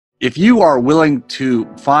if you are willing to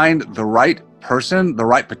find the right person, the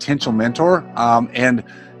right potential mentor, and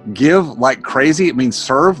give like crazy, it means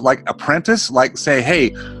serve like apprentice, like say,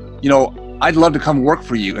 hey, I'd love to come work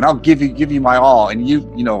for you and I'll give you my all. And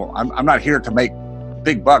I'm not here to make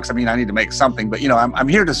big bucks. I mean, I need to make something, but I'm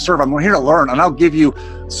here to serve. I'm here to learn, and I'll give you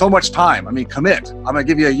so much time. I mean, commit. I'm going to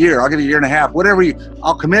give you a year. I'll give you a year and a half, whatever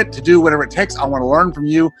I'll commit to do whatever it takes. I want to learn from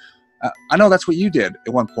you. I know that's what you did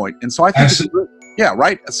at one point. And so I think, yeah,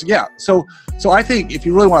 right. Yeah. So I think if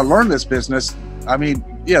you really want to learn this business, I mean,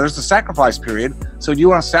 yeah, there's the sacrifice period. So do you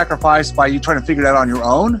want to sacrifice by you trying to figure it out on your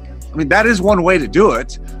own? I mean, that is one way to do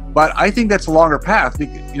it. But I think that's a longer path, but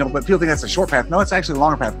people think that's a short path. No, it's actually a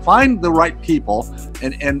longer path. Find the right people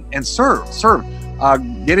and serve.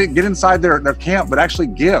 Get inside their camp, but actually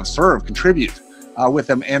give, serve, contribute with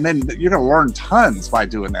them. And then you're going to learn tons by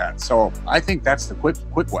doing that. So I think that's the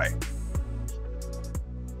quick way.